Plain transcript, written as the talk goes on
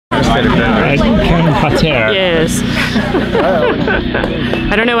Yes.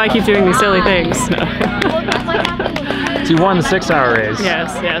 I don't know why I keep doing these silly things. So you won the 6-hour race.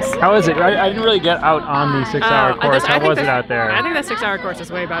 Yes, yes. How is it? I didn't really get out on the 6-hour course. How was it out there? I think the 6-hour course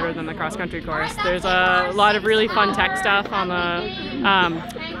is way better than the cross-country course. There's a lot of really fun tech stuff on the.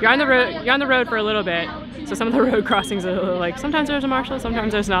 You're on the road for a little bit, so some of the road crossings are like sometimes there's a marshal,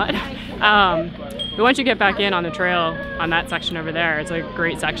 sometimes there's not. But once you get back in on the trail on that section over there, it's a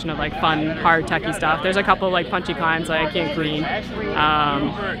great section of like fun, hard, techie stuff. There's a couple of like punchy climbs like I can't green,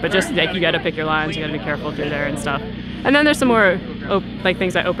 but just like you got to pick your lines, you got to be careful through there and stuff. And then there's some more like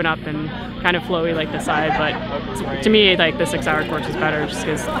things that open up and kind of flowy like the side, but to me like the 6-hour course is better just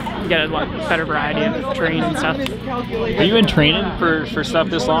because you get a lot better variety of terrain and stuff. Are you in training for stuff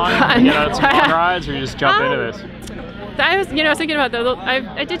this long? You get out some long rides or you just jump into this? I was thinking about that.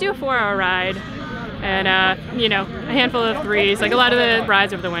 I did do a 4-hour ride. And a handful of 3s. Like a lot of the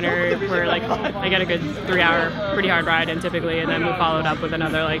rides over the winter were like I got a good 3-hour, pretty hard ride in typically, and then we followed up with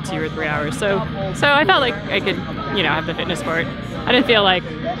another like 2 or 3 hours. So I felt like I could have the fitness for it. I didn't feel like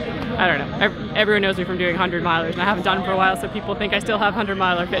I don't know. Everyone knows me from doing 100-milers, and I haven't done it for a while, so people think I still have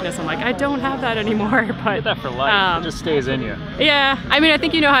 100-miler fitness. I'm like, I don't have that anymore. But get that for life. It just stays in you. Yeah, I mean, I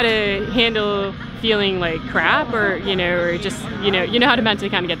think you know how to handle feeling like crap, or or just you know how to mentally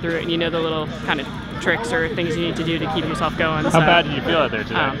kind of get through it, and you know the little kind of tricks or things you need to do to keep yourself going. How bad did you feel out there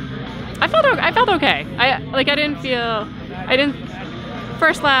today? I felt okay. I didn't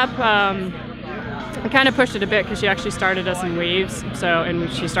first lap. I kind of pushed it a bit because she actually started us in waves.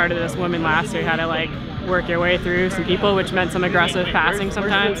 And she started us women last, so you had to like work your way through some people, which meant some aggressive passing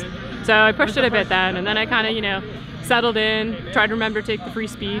sometimes. So I pushed it a bit then, and then I kind of settled in, tried to remember to take the free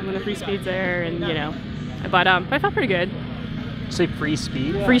speed when the free speed's there, and but I felt pretty good. Say free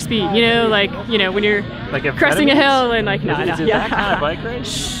speed? Free speed, like when you're like cresting a hill and like no. Is it that kind of bike race?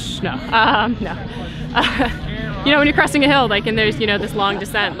 Shh, no, no. When you're cresting a hill, like, and there's this long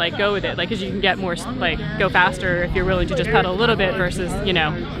descent, like go with it, like, because you can get more like go faster if you're willing to just pedal a little bit versus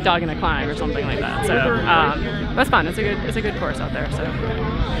dogging a climb or something like that. So that's fun. It's a good course out there. So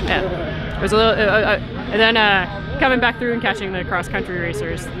yeah, it was a little, and then coming back through and catching the cross-country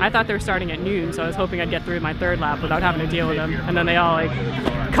racers, I thought they were starting at noon, so I was hoping I'd get through my 3rd lap without having to deal with them. And then they all like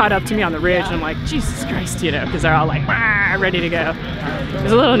caught up to me on the ridge, and I'm like, Jesus Christ, because they're all like ready to go. It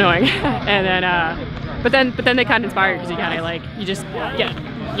was a little annoying. And then, but then they kind of inspired because you kind of like you just get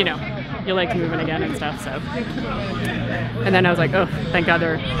your legs moving again and stuff. So, and then I was like, oh, thank God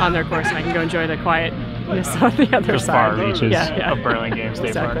they're on their course, and I can go enjoy the quietness on the other side. The far reaches of Burlingame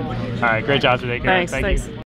State Park. All right, great job today, Garrett. Thanks.